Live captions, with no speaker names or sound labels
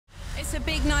It's a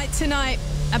big night tonight.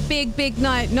 A big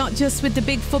night, not just with the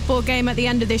big football game at the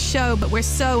end of this show, but we're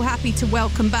so happy to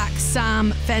welcome back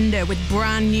Sam Fender with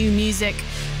brand new music.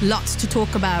 Lots to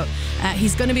talk about.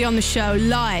 He's going to be on the show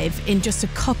live in just a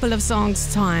couple of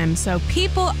songs' time. So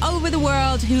people over the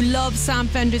world who love Sam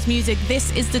Fender's music,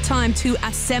 this is the time to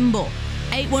assemble.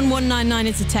 81199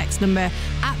 is the text number.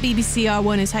 At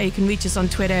BBCR1 is how you can reach us on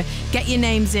Twitter. Get your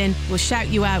names in. We'll shout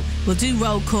you out. We'll do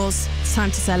roll calls. It's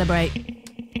time to celebrate.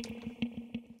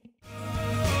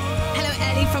 Hello,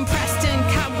 Ellie from Preston.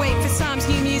 Can't wait for Sam's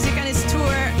new music and his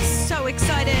tour. So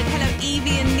excited. Hello,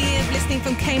 Evie and Liam listening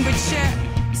from Cambridgeshire.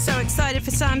 So excited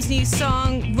for Sam's new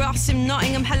song. Ross in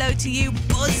Nottingham, hello to you.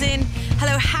 Buzzing.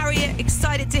 Hello, Harriet.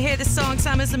 Excited to hear the song.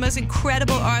 Sam is the most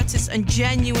incredible artist and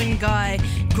genuine guy.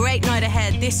 Great night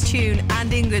ahead. This tune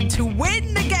and England to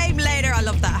win the game later. I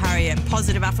love that, Harriet.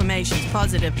 Positive affirmations.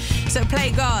 Positive. So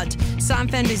Play God. Sam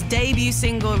Fender's debut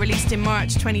single released in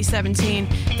March 2017.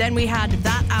 Then we had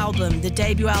that album, the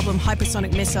debut album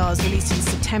Hypersonic Missiles, released in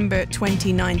September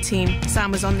 2019.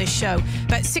 Sam was on this show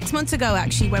about 6 months ago,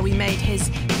 actually, where we made his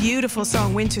beautiful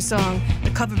song, Winter Song, the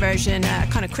cover version,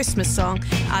 kind of Christmas song,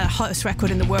 hottest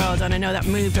record in the world. And I know that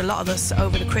moved a lot of us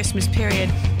over the Christmas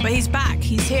period. But he's back,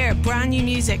 he's here, brand new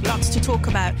music, lots to talk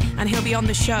about. And he'll be on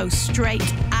the show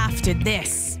straight after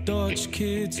this. Dutch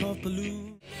kids off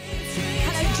balloon.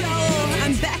 Hello, Joel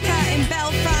and Becca in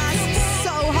Belfast.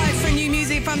 So hyped for new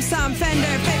music from Sam Fender,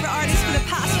 favourite artist for the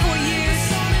past 4 years.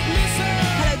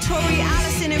 Hello, Tori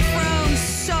Allison in Frome.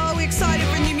 So excited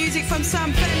for new music from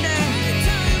Sam Fender.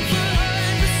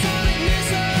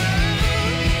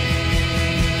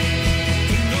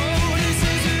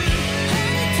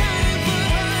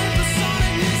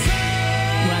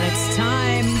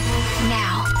 Time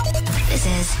now. This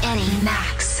is Eddie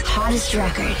Mac's hottest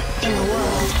record in the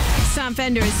world. Sam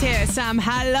Fender is here. Sam,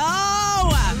 hello.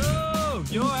 Hello.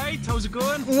 You alright? How's it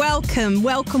going? Welcome.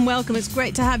 It's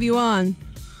great to have you on.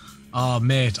 Oh,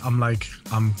 mate, I'm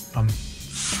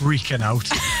freaking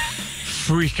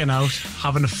out,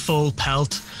 having a full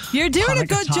pelt. You're doing Panic a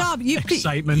good attack, job.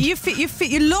 Excitement. You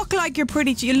look like you're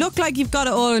pretty. You look like you've got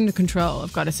it all under control.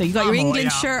 I've got to say, you got your England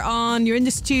shirt on. You're in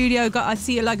the studio. I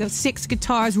see you like 6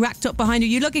 guitars racked up behind you.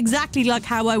 You look exactly like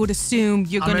how I would assume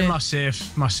you're going to. I'm in my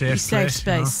safe place,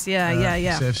 space. You know?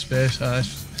 Yeah. Safe space.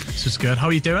 This is good. How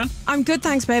are you doing? I'm good,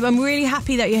 thanks, babe. I'm really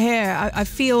happy that you're here. I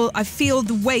feel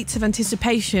the weight of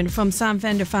anticipation from Sam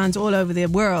Fender fans all over the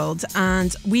world,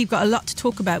 and we've got a lot to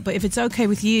talk about. But if it's okay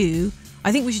with you,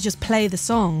 I think we should just play the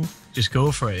song. Just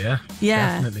go for it, yeah?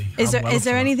 Yeah. Definitely. Is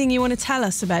there anything you want to tell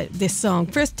us about this song?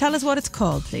 First, tell us what it's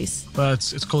called, please. Well,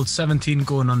 it's called 17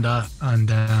 Going Under, and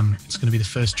it's going to be the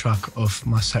first track of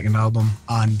my second album,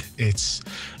 and it's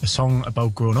a song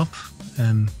about growing up.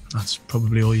 That's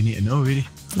probably all you need to know, really.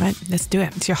 Right, let's do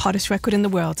it. It's your hottest record in the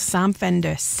world. Sam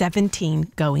Fender,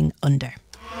 17 Going Under.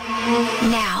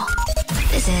 Now,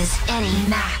 this is Eddie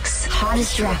Mac's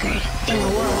hottest record in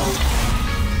the world.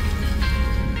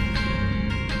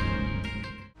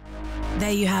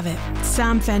 There you have it.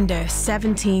 Sam Fender,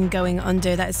 17 Going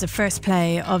Under. That is the first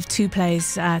play of 2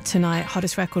 plays tonight.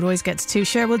 Hottest record always gets 2.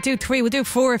 Sure, we'll do 3. We'll do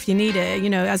 4 if you need it.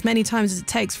 You know, as many times as it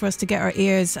takes for us to get our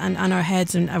ears and our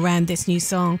heads around this new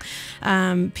song.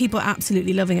 People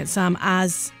absolutely loving it, Sam.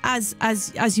 As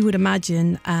you would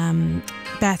imagine.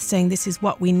 Beth saying this is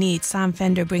what we need. Sam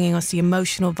Fender bringing us the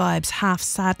emotional vibes, half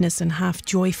sadness and half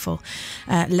joyful.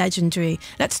 Legendary.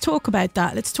 Let's talk about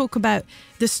that. Let's talk about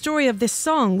the story of this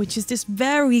song, which is this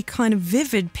very kind of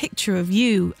vivid picture of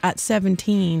you at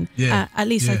 17. Yeah. At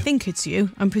least I think it's you.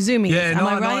 I'm presuming. Yeah, Am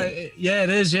I right? It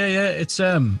is. Yeah. It's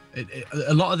a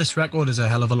lot of this record is a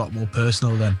hell of a lot more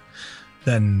personal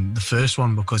than the first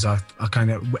one, because I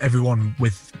kind of, everyone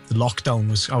with the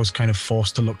lockdown I was kind of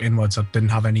forced to look inwards. I didn't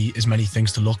have as many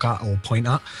things to look at or point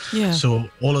at. Yeah. So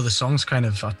all of the songs kind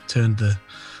of, I turned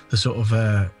the sort of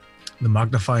the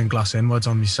magnifying glass inwards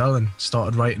on myself and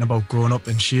started writing about growing up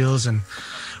in Shields and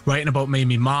writing about me and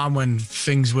my mum when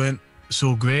things weren't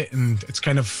so great. And it's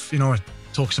kind of, you know, it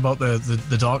talks about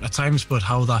the darker times, but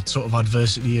how that sort of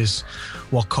adversity is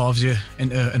what carves you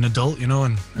into an adult, you know,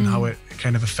 and how it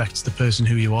kind of affects the person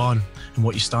who you are and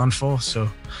what you stand for. So,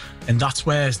 and that's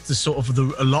where the sort of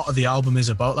a lot of the album is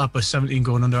about that. But 17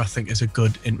 Going Under, I think, is a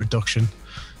good introduction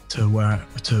to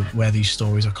where these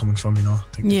stories are coming from, you know. I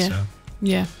think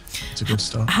it's a good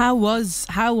start. How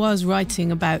was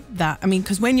writing about that? I mean,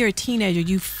 because when you're a teenager,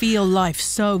 you feel life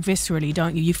so viscerally,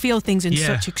 don't you? You feel things in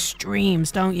such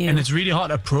extremes, don't you? And it's really hard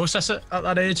to process it at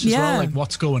that age as well, like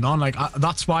what's going on. Like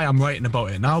that's why I'm writing about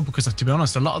it now, because to be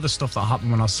honest, a lot of the stuff that happened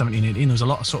when I was 17, 18, there was a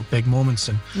lot of sort of big moments,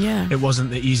 and it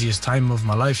wasn't the easiest time of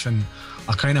my life, and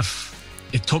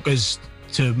it took us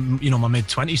my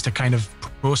mid-20s to kind of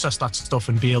process that stuff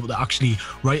and be able to actually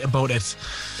write about it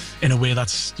in a way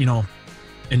that's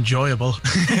enjoyable.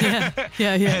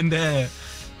 Yeah.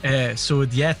 And so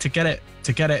to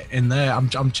get it in there,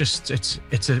 I'm just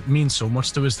it means so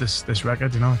much to us, this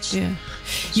record, It's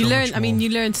you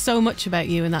learned so much about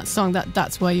you in that song.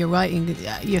 That's why your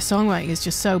songwriting is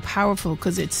just so powerful,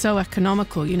 because it's so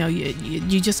economical.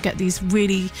 You just get these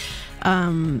really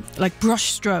like brush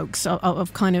strokes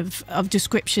of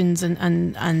descriptions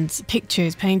and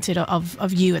pictures painted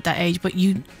of you at that age, but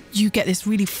you get this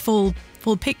really full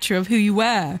picture of who you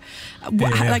were.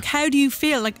 Like, how do you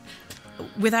feel, like,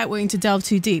 without wanting to delve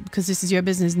too deep, because this is your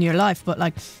business and your life, but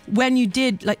like when you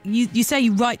did, like you say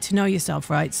you write to know yourself,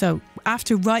 right? So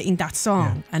after writing that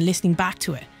song and listening back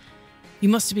to it, you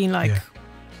must have been like,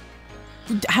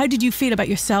 how did you feel about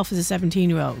yourself as a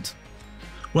 17-year-old?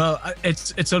 Well,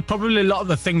 it's probably a lot of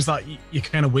the things that you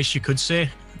kind of wish you could say.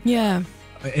 Yeah,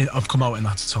 I've come out in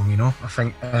that song, I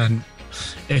think, and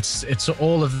it's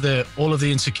all of the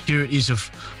insecurities of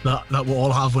that we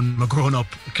all have when we're growing up.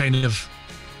 Kind of,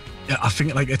 I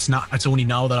think like it's only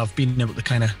now that I've been able to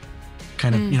kind of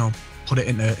put it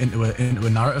into a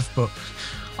narrative. But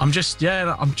I'm just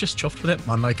chuffed with it,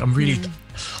 man. Like I'm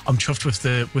chuffed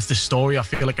with the story. I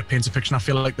feel like it paints a picture. And I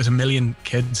feel like there's a million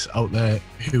kids out there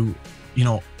who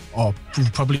are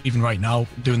probably even right now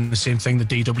doing the same thing. The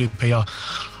DWP are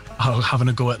having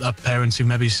a go at their parents who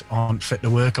maybe aren't fit to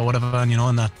work or whatever,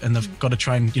 and they've got to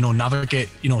try and navigate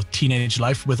teenage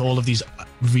life with all of these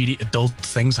really adult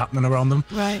things happening around them.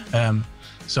 Right.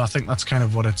 So I think that's kind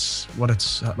of that's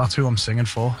who I'm singing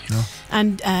for.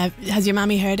 And has your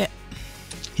mammy heard it?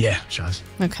 Yeah, she has.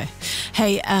 Okay.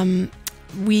 Hey,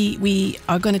 we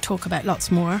are going to talk about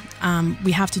lots more.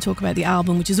 We have to talk about the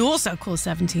album, which is also called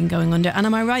 17 Going Under. And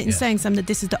am I right in saying, Sam, that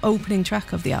this is the opening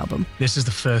track of the album? This is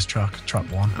the first track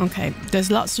 1. Okay, there's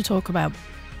lots to talk about.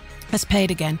 Let's play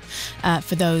it again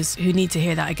for those who need to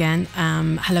hear that again.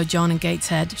 Hello, John and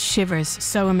Gateshead. Shivers.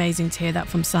 So amazing to hear that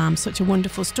from Sam. Such a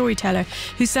wonderful storyteller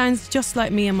who sounds just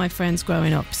like me and my friends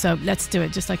growing up. So let's do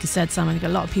it. Just like you said, Sam, I think a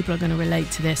lot of people are going to relate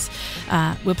to this.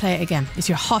 We'll play it again. It's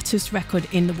your hottest record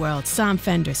in the world. Sam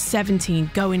Fender,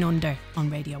 17 Going Under on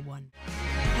Radio 1.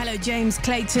 Hello, James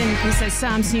Clayton, who says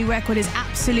Sam's new record is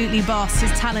absolutely boss.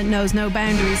 His talent knows no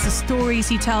boundaries. The stories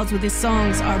he tells with his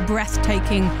songs are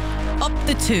breathtaking. Up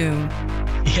the tune.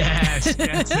 Yes,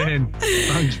 get in.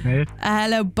 Thanks, mate.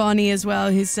 Hello, Bonnie as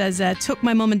well, who says, took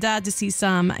my mum and dad to see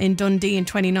Sam in Dundee in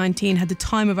 2019. Had the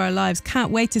time of our lives.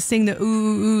 Can't wait to sing the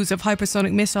ooh-oohs of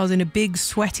Hypersonic Missiles in a big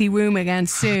sweaty room again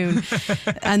soon.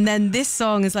 And then this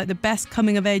song is like the best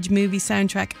coming-of-age movie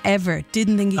soundtrack ever.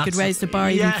 Didn't think he could raise the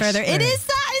bar even further. It is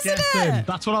that, isn't it?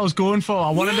 That's what I was going for.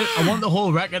 I want the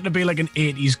whole record to be like an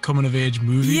 80s coming-of-age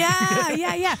movie.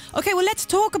 Yeah. Okay, well, let's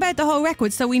talk about the whole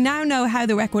record. So we now know how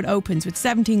the record opens with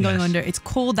 17 Going Under. It's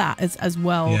called that as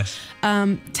well. Yes.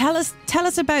 Tell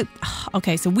us about.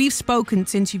 Okay, so we've spoken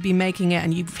since you've been making it,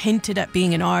 and you've hinted at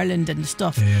being in Ireland and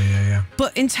stuff. Yeah.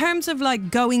 But in terms of like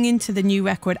going into the new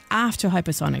record after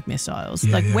Hypersonic Missiles,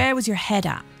 where was your head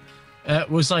at? It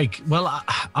was like, well,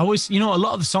 I was, a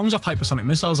lot of the songs off Hypersonic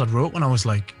Missiles I'd wrote when I was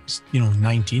like,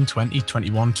 19, 20,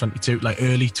 21, 22, like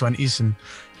early 20s, and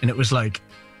it was like,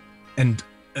 and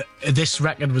this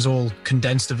record was all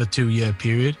condensed of a 2-year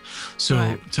period. So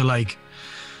right.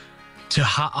 to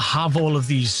have all of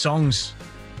these songs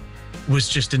was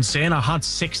just insane. I had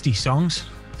 60 songs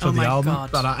for the album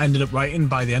that I ended up writing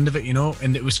by the end of it,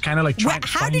 and it was kind of like trying to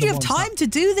how did you have time to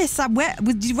do this? Where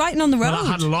was you writing on the road?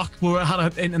 Well, I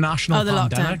had an international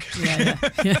pandemic.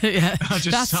 Yeah.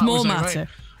 That's small matter.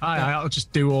 I'll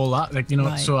just do all that,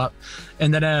 Right. So that,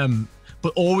 and then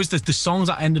but always the songs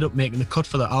that ended up making the cut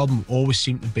for the album always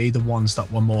seemed to be the ones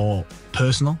that were more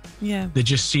personal. Yeah, they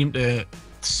just seemed to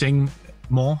sing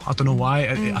more. I don't know why.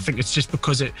 I think it's just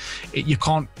because it you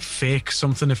can't fake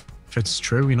something if it's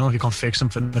true. You can't fake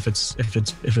something if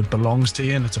it belongs to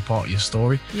you and it's a part of your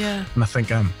story. Yeah, and I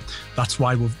think that's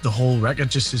why the whole record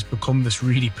just has become this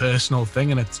really personal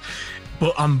thing, and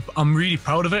but I'm really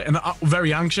proud of it, and I'm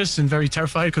very anxious and very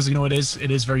terrified because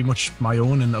it is very much my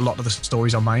own, and a lot of the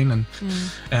stories are mine,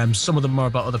 and some of them are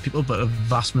about other people, but a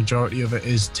vast majority of it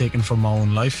is taken from my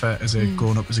own life as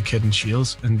growing up as a kid in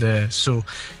Shields, and so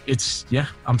it's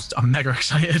I'm mega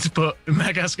excited but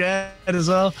mega scared as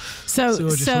well. So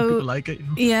just hope people like it.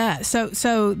 Yeah.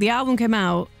 So the album came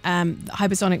out,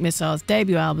 Hypersonic Missiles,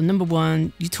 debut album,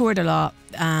 #1. You toured a lot.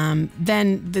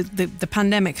 Then the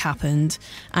pandemic happened,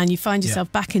 and you find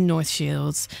yourself back in North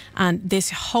Shields, and this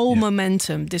whole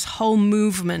momentum, this whole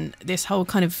movement, this whole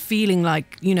kind of feeling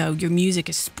like your music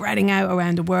is spreading out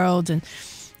around the world, and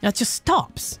that just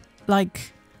stops.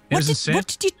 Like, It was insane. What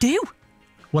did you do?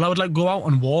 Well, I would like go out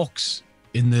on walks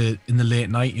in the late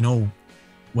night, you know,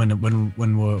 when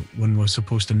we're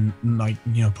supposed to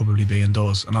probably be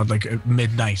indoors, and I'd like at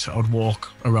midnight I'd walk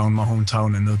around my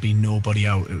hometown and there'd be nobody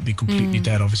out. It would be completely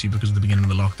dead, obviously, because of the beginning of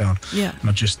the lockdown. Yeah. And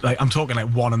I'd just like, I'm talking like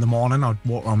 1 a.m. I'd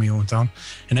walk around my hometown,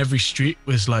 and every street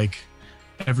was like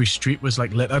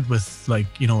littered with like,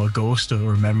 you know, a ghost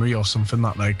or a memory or something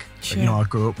that like you know I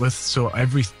grew up with. So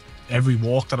every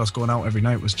walk that I was going out every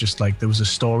night was just like there was a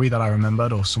story that I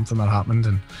remembered or something that happened,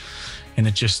 and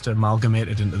it just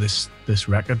amalgamated into this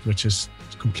record, which is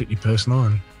completely personal.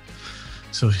 And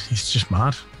so it's just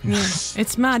mad. Yeah.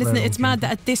 It's mad, isn't it? It's mad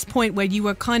that at this point where you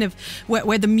were kind of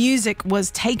where the music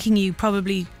was taking you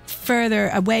probably further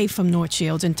away from North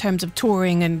Shields in terms of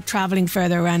touring and traveling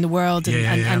further around the world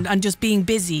and just being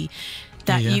busy,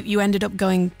 that you ended up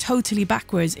going totally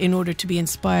backwards in order to be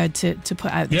inspired to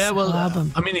put out this whole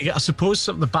album. I mean, I suppose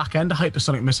the back end of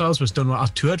Hypersonic Missiles was done. I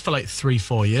toured for like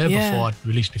 3-4 years before I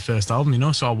released my first album, you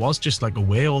know, so I was just like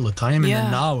away all the time. And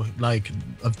then now, like,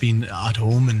 I've been at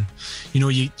home, and you know,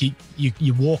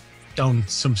 you walk down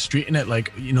some street in it,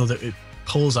 like, you know, that it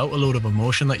pulls out a load of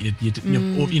emotion that you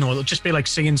know, it'll just be like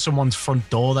seeing someone's front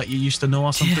door that you used to know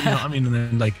or something. You know what I mean? And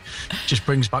then like just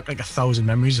brings back like 1,000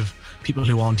 memories of people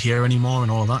who aren't here anymore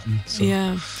and all that. And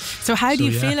so, so how do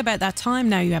you feel about that time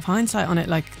now? You have hindsight on it,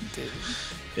 like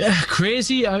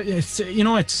crazy. It's, you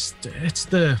know, it's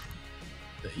the,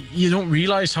 you don't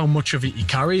realize how much of it you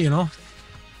carry, you know,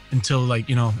 until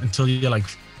you're like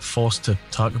forced to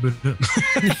talk about it.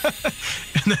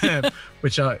 And,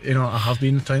 which I have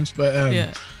been at times, but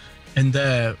and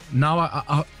now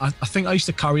I think I used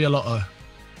to carry a lot of,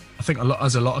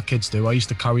 as a lot of kids do, I used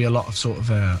to carry a lot of sort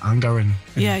of anger and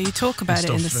you talk about it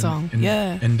in the song.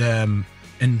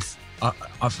 And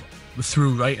I've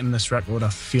through writing this record, I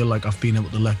feel like I've been able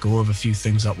to let go of a few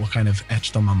things that were kind of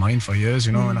etched on my mind for years,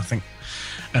 you know. And I think,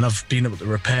 and I've been able to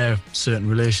repair certain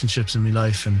relationships in my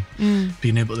life, and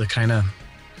being able to kind of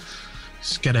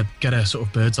get a sort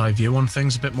of bird's eye view on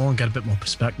things a bit more and get a bit more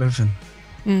perspective,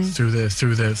 and through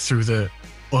the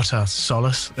utter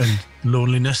solace and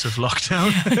loneliness of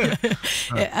lockdown.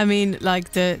 I mean,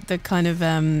 like the kind of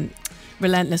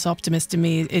relentless optimist in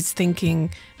me is thinking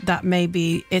that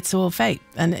maybe it's all fate,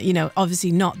 and you know,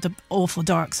 obviously not the awful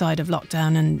dark side of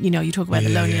lockdown, and you know, you talk about the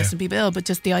loneliness and people ill, but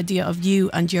just the idea of you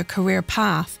and your career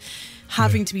path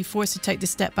having to be forced to take the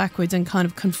step backwards and kind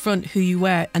of confront who you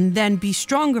were, and then be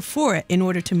stronger for it in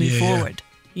order to move forward.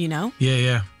 You know?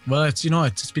 Yeah. Well, it's, you know,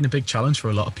 it's been a big challenge for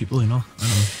a lot of people, you know.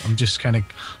 And I'm just kind of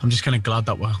glad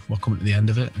that we're coming to the end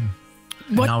of it. And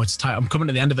now it's time. I'm coming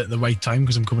to the end of it at the right time,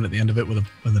 because I'm coming at the end of it with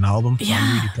an album that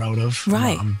I'm really proud of.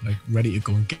 Right. I'm like ready to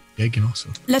go and gig, you know. So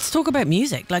let's talk about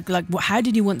music. Like, how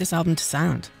did you want this album to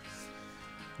sound?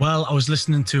 Well, I was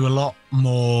listening to a lot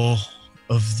more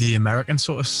of the American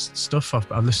sort of stuff.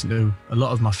 I've listened to a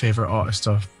lot of my favorite artists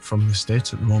are from the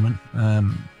States at the moment.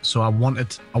 So I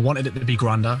wanted it to be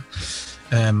grander.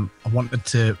 I wanted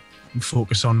to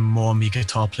focus on more me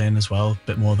guitar playing as well, a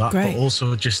bit more of that, but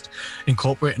also just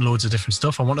incorporating loads of different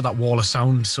stuff. I wanted that wall of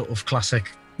sound sort of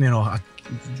classic, you know, I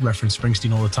reference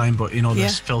Springsteen all the time, but you know,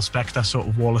 this Phil Spector sort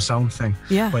of wall of sound thing,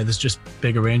 where there's just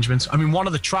big arrangements. I mean, one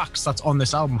of the tracks that's on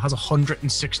this album has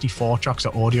 164 tracks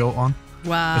of audio on.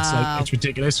 Wow. It's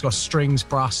ridiculous. It's got strings,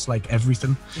 brass, like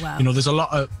everything. Wow. You know, there's a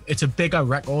lot of, it's a bigger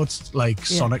record, like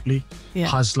sonically,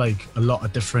 has like a lot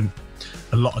of different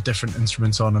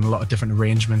instruments on and a lot of different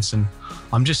arrangements. And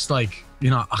I'm just like,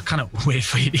 you know, I kind of wait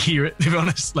for you to hear it, to be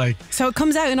honest. Like, so it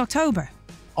comes out in October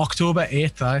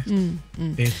 8th,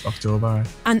 8th October.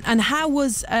 And how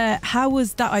was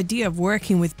that idea of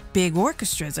working with big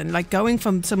orchestras and like going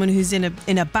from someone who's in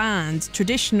a band,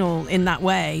 traditional in that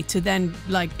way, to then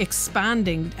like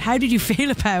expanding? How did you feel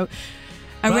about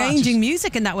arranging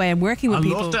music in that way and working with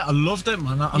people? I loved it,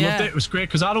 man. I loved it. It was great,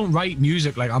 because I don't write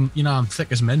music. Like, I'm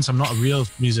thick as mince. I'm not a real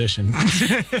musician.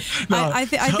 I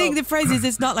think the phrase is,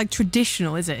 it's not like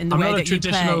traditional, is it? In the way that you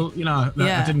play. You know,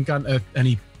 I didn't go to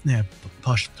any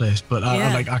posh place, but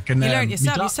I can. You learned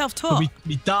yourself. You're self-taught.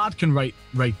 My dad can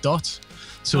write dots,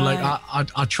 so like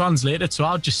I translate it. So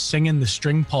I'd just sing in the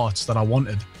string parts that I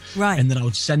wanted, and then I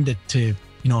would send it to,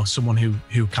 you know, someone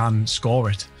who can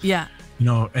score it. Yeah. You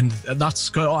know, and that's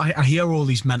good. I hear all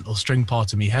these mental string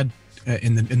parts in my head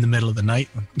in the middle of the night,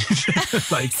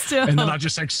 like, and then I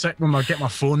just like sit when I get my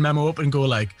phone memo up and go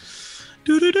like,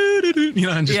 do, you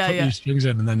know, and just put these strings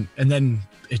in, and then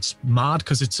it's mad,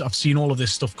 because I've seen all of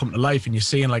this stuff come to life, and you're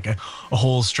seeing like a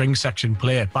whole string section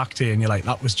play it back to you, and you're like,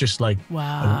 that was just like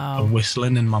a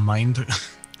whistling in my mind.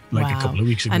 like a couple of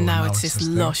weeks ago. And now it's this just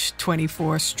lush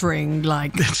 24 string,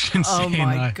 like, it's insane, oh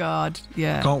my like, God.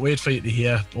 Yeah. Can't wait for you to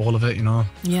hear all of it, you know.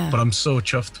 Yeah. But I'm so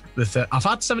chuffed with it. I've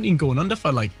had 17 Going Under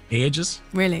for like ages.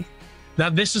 Really?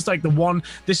 That this is like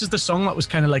this is the song that was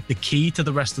kind of like the key to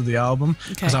the rest of the album,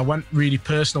 because I went really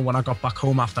personal when I got back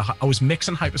home after I was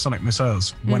mixing Hypersonic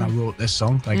Missiles when I wrote this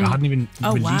song. Like I hadn't even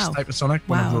released Hypersonic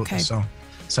when I wrote this song.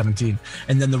 17,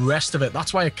 and then the rest of it,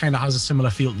 that's why it kind of has a similar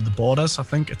feel to The Borders. I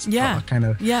think it's kind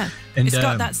of and it's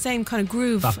got that same kind of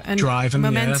groove and driving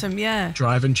momentum,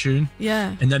 driving tune,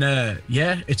 and then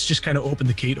it's just kind of opened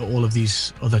the key to all of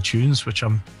these other tunes, which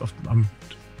I'm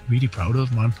really proud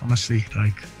of, man. Honestly,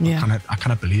 like I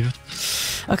cannot believe it.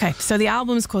 Okay, so the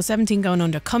album's called 17 Going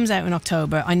Under, comes out in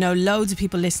October. I know loads of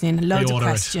people listening, loads of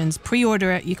questions.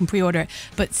 Pre-order it, you can pre-order it.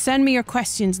 But send me your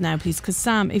questions now, please, because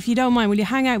Sam, if you don't mind, will you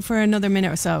hang out for another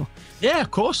minute or so? Yeah,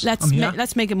 of course.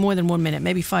 Let's make it more than 1 minute,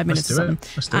 maybe 5 minutes or something.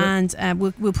 Let's do it. And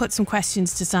we'll put some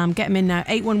questions to Sam. Get them in now.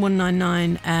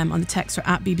 81199 on the text, or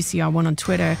at BBCR1 on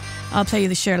Twitter. I'll play you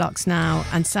the Sherlocks now,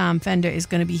 and Sam Fender is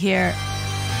going to be here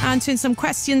answering some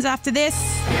questions after this.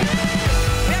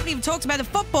 We haven't even talked about the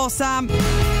football, Sam.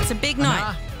 It's a big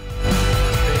night. Big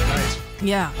night.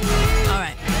 Yeah. All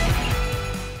right.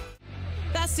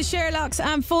 That's the Sherlocks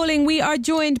and Falling. We are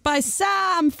joined by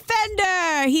Sam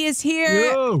Fender. He is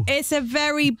here. Yo. It's a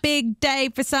very big day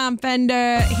for Sam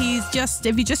Fender. If you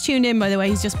just tuned in, by the way,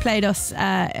 he's just played us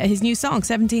his new song,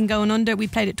 17 Going Under. We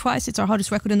played it twice. It's our hottest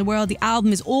record in the world. The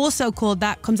album is also called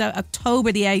that. Comes out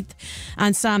October the 8th.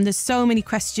 And Sam, there's so many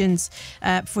questions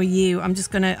for you. I'm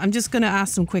just gonna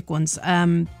ask some quick ones.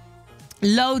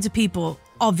 Loads of people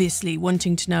obviously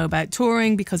wanting to know about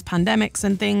touring because pandemics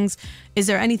and things. Is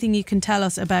there anything you can tell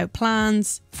us about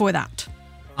plans for that?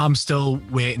 I'm still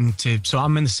waiting so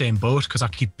I'm in the same boat, because I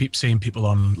keep seeing people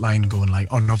online going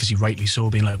like, and obviously rightly so,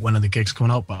 being like, when are the gigs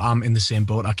coming out? But I'm in the same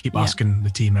boat. I keep asking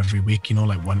the team every week, you know,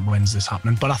 like, when's this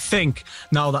happening? But I think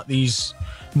now that these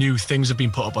new things have been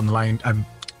put up on the line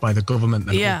by the government,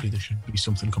 then hopefully there should be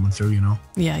something coming through, you know.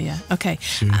 Yeah. Okay.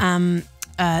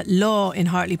 Law in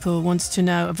Hartlepool wants to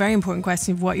know a very important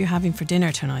question of what you're having for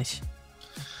dinner tonight.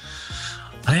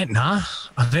 I don't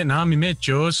know. My mate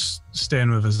Joe's staying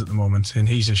with us at the moment, and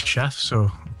he's a chef, so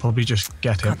I'll probably just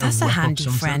get him. That's a handy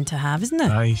friend to have, isn't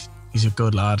it? He's a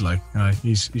good lad. Like,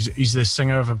 he's the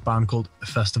singer of a band called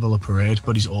Festival of Parade,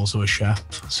 but he's also a chef,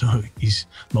 so he's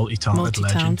multi-talented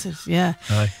legend. Yeah.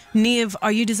 Niamh,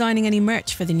 are you designing any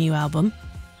merch for the new album?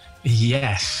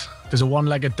 Yes. There's a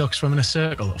one-legged duck swim in a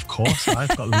circle. Of course, I've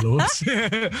got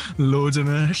loads of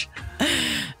merch.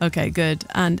 Okay, good.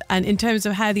 And in terms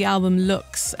of how the album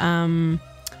looks,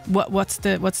 what's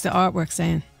the artwork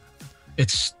saying?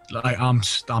 It's like I'm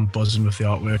buzzing with the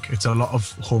artwork. It's a lot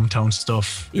of hometown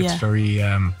stuff. It's very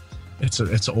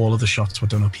it's all of the shots were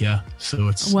done up here, so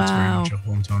it's very much a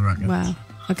hometown record. Wow.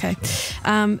 Okay.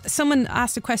 Someone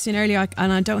asked a question earlier,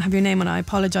 and I don't have your name on it, I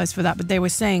apologise for that, but they were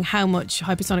saying how much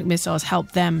Hypersonic Missiles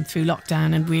helped them through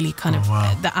lockdown, and really kind of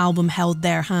the album held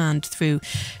their hand through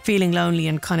feeling lonely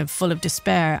and kind of full of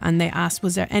despair. And they asked,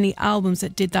 was there any albums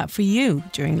that did that for you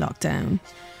during lockdown?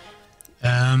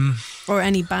 Or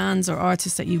any bands or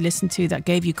artists that you listened to that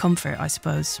gave you comfort, I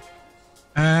suppose?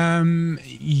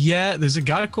 There's a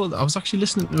guy I was actually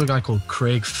listening to a guy called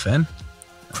Craig Finn.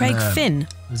 Craig Finn?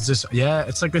 It's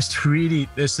like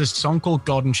there's this song called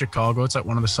God in Chicago. It's like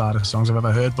one of the saddest songs I've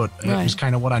ever heard, but it was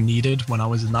kind of what I needed when I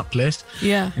was in that place.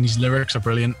 Yeah. And his lyrics are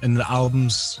brilliant. And the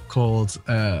album's called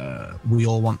We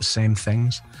All Want the Same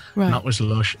Things. Right. And that was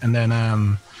lush. And then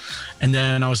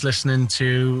I was listening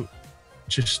to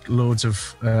just loads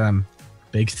of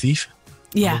Big Thief.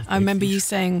 Yeah, I remember you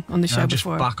saying on the show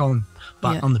before. Back on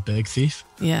the Big Thief.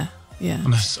 Yeah. Yeah.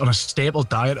 On a staple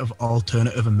diet of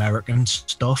alternative American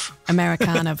stuff.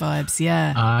 Americana vibes,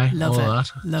 yeah.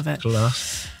 Love it.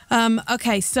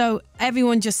 Okay, so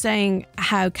everyone just saying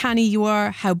how canny you are,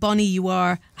 how bonny you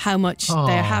are, how much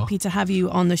they're happy to have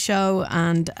you on the show,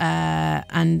 and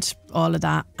all of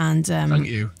that. And thank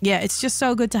you. Yeah, it's just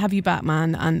so good to have you back,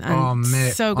 man, and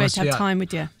mate, so great honestly, to have time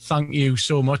with you. Thank you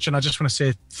so much, and I just want to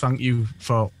say thank you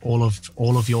for all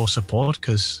of your support,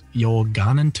 because you're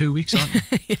gone in 2 weeks, aren't you?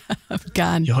 Yeah, I'm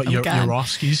gone. You're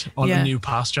Roskies on the new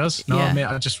pastures. No, mate,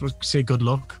 I just would say good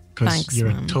luck, because you're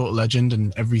a total legend,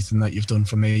 and everything that you've done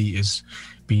for me has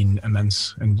been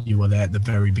immense, and you were there at the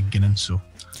very beginning, so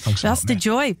thanks. That's the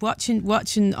joy,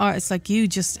 watching artists like you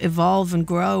just evolve and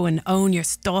grow and own your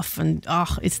stuff, and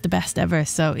it's the best ever.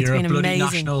 So it's been amazing. You're a bloody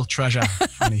national treasure,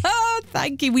 Annie. Oh,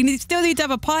 thank you. We still need to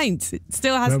have a pint. It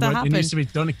still has to happen. It needs to be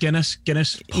done at Guinness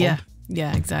pub.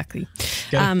 Yeah, exactly.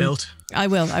 Get it built. I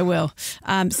will.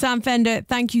 Sam Fender,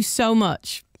 thank you so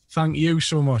much. thank you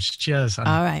so much. Cheers. And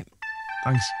All right.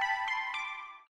 thanks.